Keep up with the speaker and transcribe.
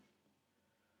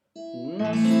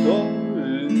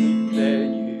Настольный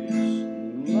теннис,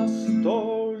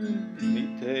 настольный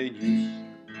теннис.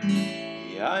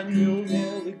 Я не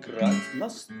умел играть в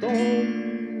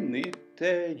настольный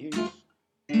теннис.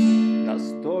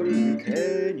 Настольный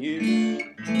теннис,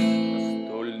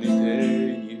 настольный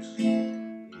теннис.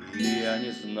 Я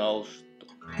не знал, что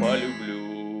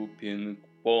полюблю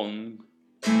пинг-понг.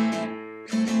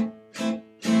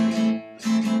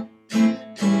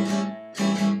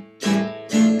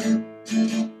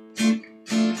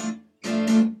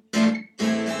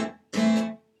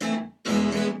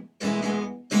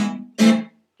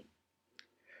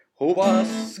 У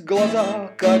вас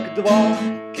глаза, как два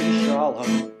кинжала,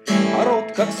 а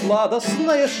рот, как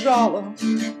сладостное жало.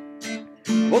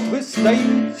 Вот вы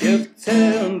стоите в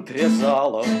центре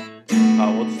зала,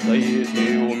 а вот стоит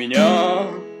и у меня.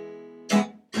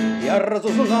 Я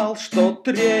разузнал, что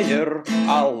тренер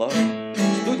Алла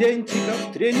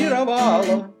студентиков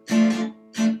тренировала.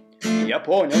 Я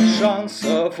понял,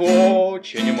 шансов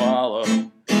очень мало,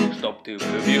 чтоб ты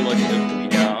влюбилась в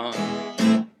меня.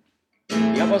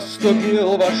 Я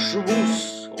поступил в ваш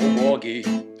вуз убогий,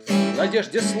 в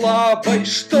надежде слабой,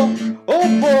 что, о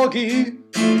боги,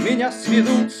 меня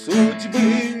сведут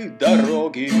судьбы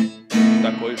дороги,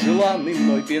 такой желанный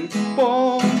мной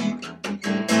пинг-понг.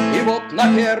 И вот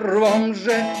на первом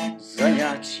же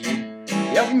занятии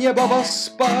я в небо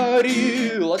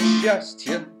воспарил от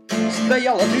счастья.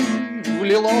 Стояла ты в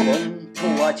лиловом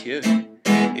платье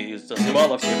и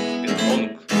зазывала всех в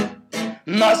пинг-понг.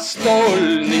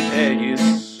 Настольный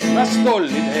теннис,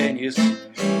 настольный теннис.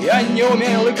 Я не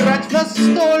умел играть в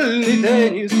настольный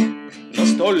теннис.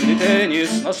 Настольный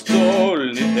теннис,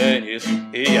 настольный теннис.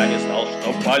 И я не знал,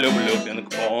 что полюблю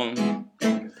пинг-понг.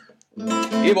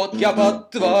 И вот я под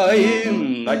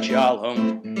твоим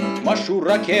началом машу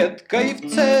ракеткой в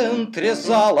центре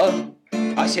зала,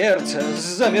 а сердце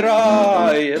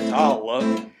замирает алло,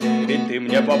 ведь ты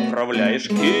мне поправляешь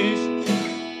кисть.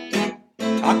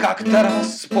 А как-то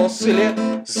раз после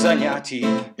занятий,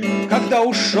 когда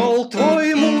ушел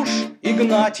твой муж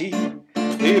Игнатий,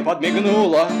 ты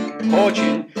подмигнула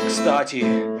очень кстати,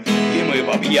 и мы в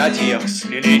объятиях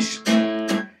слились.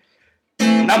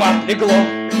 На мат легло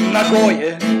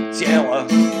ногое тело,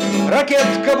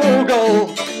 ракетка в угол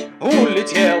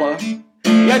улетела.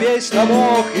 Я весь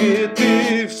намок, и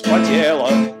ты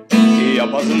вспотела, и я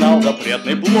познал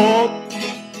запретный плод.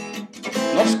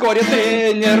 Но вскоре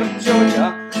тренер,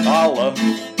 тетя Алла,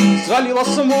 свалила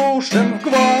с мужем в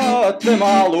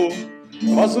Гватемалу.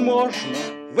 Возможно,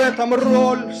 в этом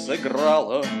роль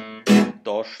сыграла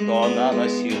то, что она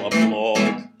носила плод.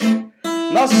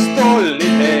 Настольный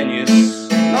теннис,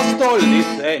 настольный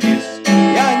теннис.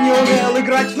 Я не умел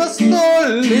играть в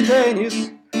настольный теннис.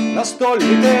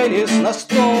 Настольный теннис,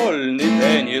 настольный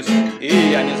теннис. И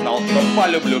я не знал, что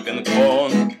полюблю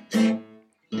пинг-понг.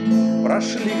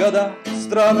 Прошли года,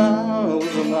 страна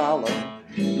узнала,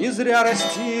 не зря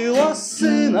растила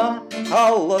сына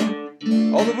Алла.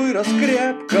 Он вырос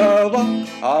крепкого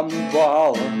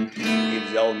амбала и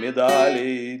взял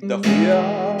медалей дохуя.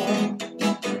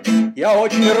 Я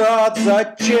очень рад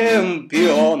за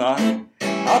чемпиона,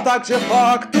 а также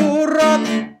факту рад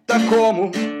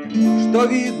такому, что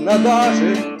видно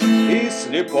даже и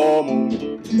слепому.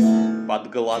 Под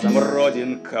глазом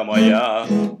родинка моя.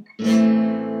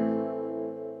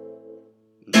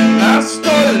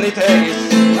 Настольный теннис,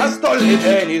 настольный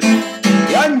теннис.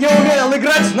 Я не умел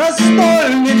играть в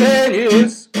настольный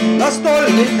теннис.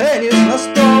 Настольный теннис,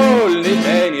 настольный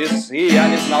теннис. И я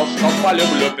не знал, что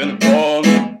полюблю пинг-понг.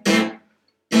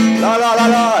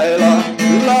 Ла-ла-ла-ла-ла,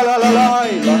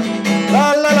 ла-ла-ла-ла-ла,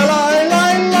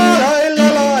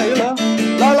 ла-ла-ла-ла-ла-ла-ла-ла-ла,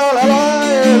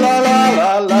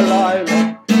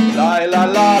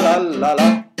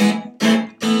 ла-ла-ла-ла-ла-ла-ла-ла-ла-ла-ла-ла.